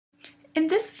In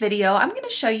this video, I'm going to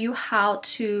show you how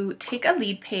to take a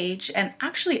lead page and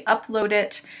actually upload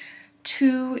it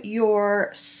to your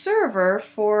server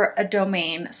for a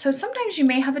domain. So sometimes you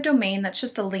may have a domain that's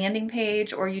just a landing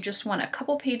page, or you just want a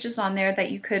couple pages on there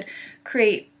that you could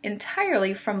create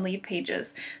entirely from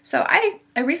LeadPages. So I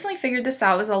recently figured this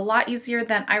out. It was a lot easier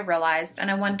than I realized,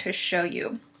 and I wanted to show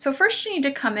you. So first you need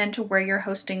to come into where you're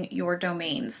hosting your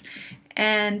domains,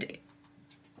 and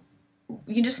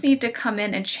you just need to come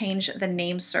in and change the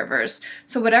name servers.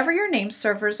 So whatever your name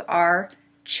servers are,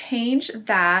 change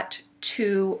that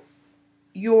to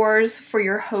yours for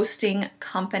your hosting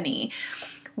company.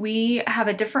 We have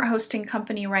a different hosting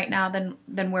company right now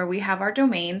than where we have our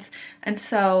domains. And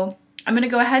so I'm going to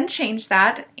go ahead and change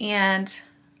that, and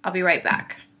I'll be right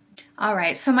back. All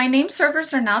right, so my name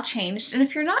servers are now changed. And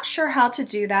if you're not sure how to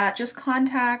do that, just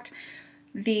contact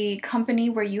the company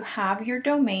where you have your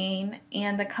domain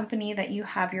and the company that you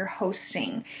have your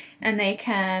hosting, and they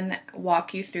can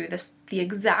walk you through the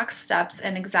exact steps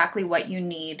and exactly what you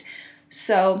need.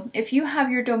 So if you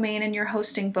have your domain and your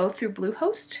hosting both through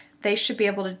Bluehost, they should be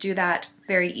able to do that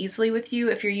very easily with you.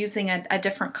 If you're using a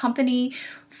different company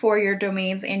for your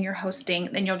domains and your hosting,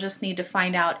 then you'll just need to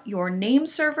find out your name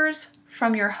servers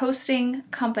from your hosting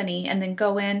company and then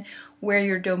go in where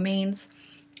your domains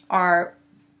are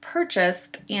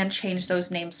purchased and change those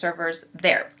name servers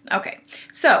there. Okay,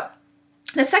 so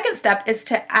the second step is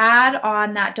to add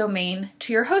on that domain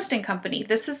to your hosting company.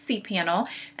 This is cPanel,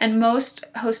 and most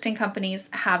hosting companies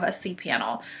have a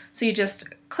cPanel. So you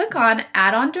just click on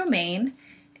Add on Domain,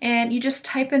 and you just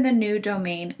type in the new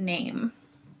domain name.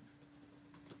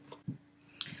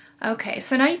 Okay,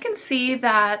 so now you can see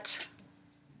that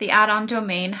the add-on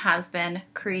domain has been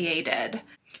created.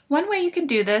 One way you can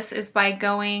do this is by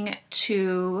going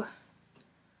to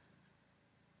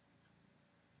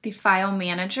the File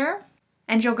Manager,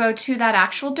 and you'll go to that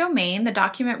actual domain, the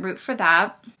document root for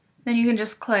that. Then you can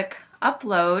just click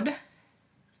Upload,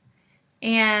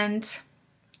 and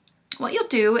what you'll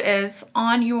do is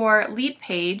on your lead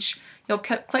page, you'll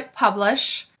click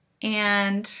Publish,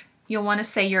 and you'll want to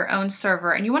say your own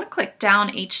server, and you want to click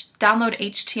Download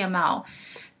HTML.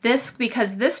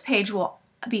 Because this page will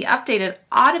be updated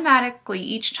automatically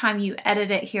each time you edit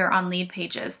it here on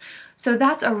LeadPages. So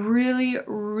that's a really,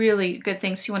 really good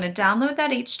thing. So you want to download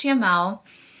that HTML,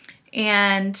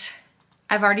 and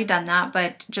I've already done that,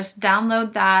 but just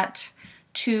download that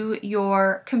to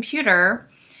your computer,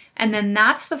 and then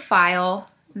that's the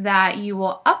file that you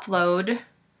will upload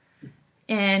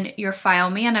in your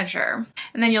file manager.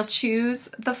 And then you'll choose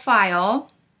the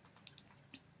file,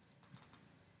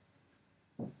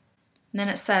 and then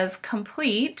it says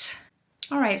complete.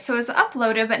 All right, so it's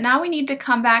uploaded, but now we need to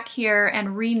come back here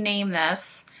and rename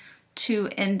this to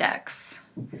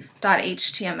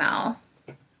index.html.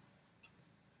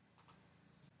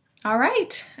 All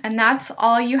right, and that's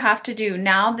all you have to do.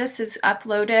 Now this is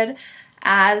uploaded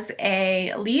as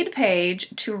a lead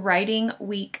page to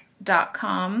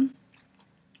writingweek.com.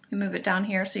 Move it down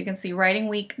here so you can see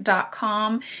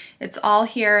writingweek.com. It's all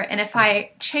here, and if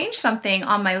I change something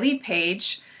on my lead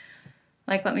page,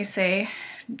 like let me say,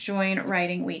 join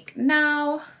Writing Week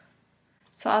now.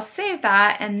 So I'll save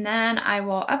that, and then I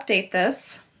will update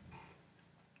this.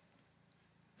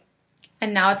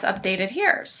 And now it's updated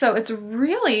here. So it's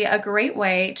really a great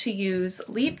way to use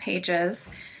LeadPages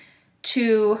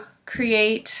to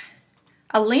create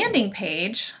a landing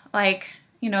page like,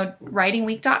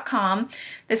 writingweek.com.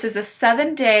 This is a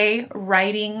 7-day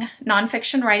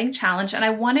nonfiction writing challenge, and I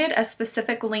wanted a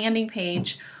specific landing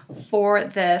page for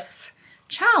this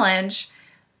challenge,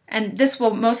 and this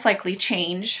will most likely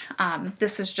change.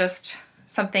 This is just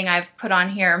something I've put on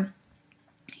here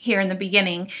in the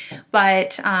beginning,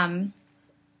 but I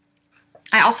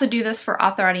also do this for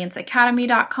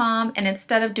authoraudienceacademy.com, and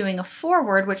instead of doing a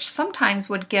forward, which sometimes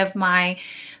would give my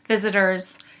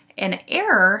visitors an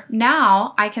error,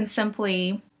 now I can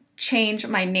simply change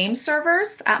my name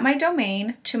servers at my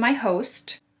domain to my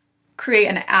host, create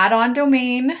an add-on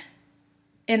domain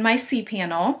in my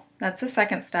cPanel. That's the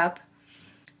second step.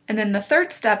 And then the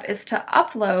third step is to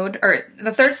download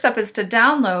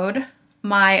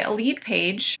my lead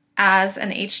page as an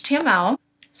HTML.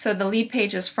 So the lead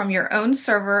page is from your own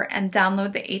server, and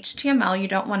download the HTML. You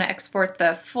don't want to export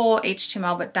the full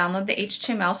HTML, but download the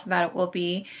HTML so that it will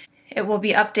be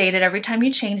updated every time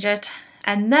you change it.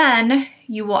 And then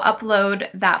you will upload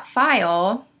that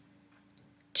file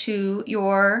to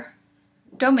your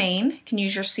domain. You can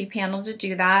use your cPanel to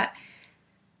do that,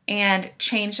 and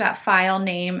change that file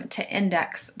name to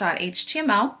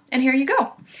index.html, and here you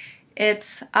go.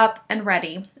 it's up and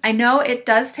ready. I know it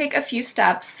does take a few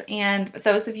steps, and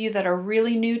those of you that are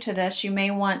really new to this, you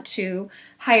may want to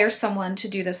hire someone to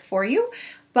do this for you,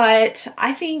 but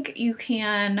I think you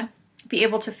can be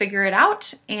able to figure it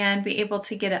out and be able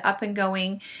to get it up and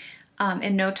going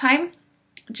in no time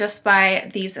just by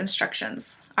these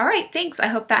instructions. All right, thanks. I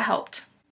hope that helped.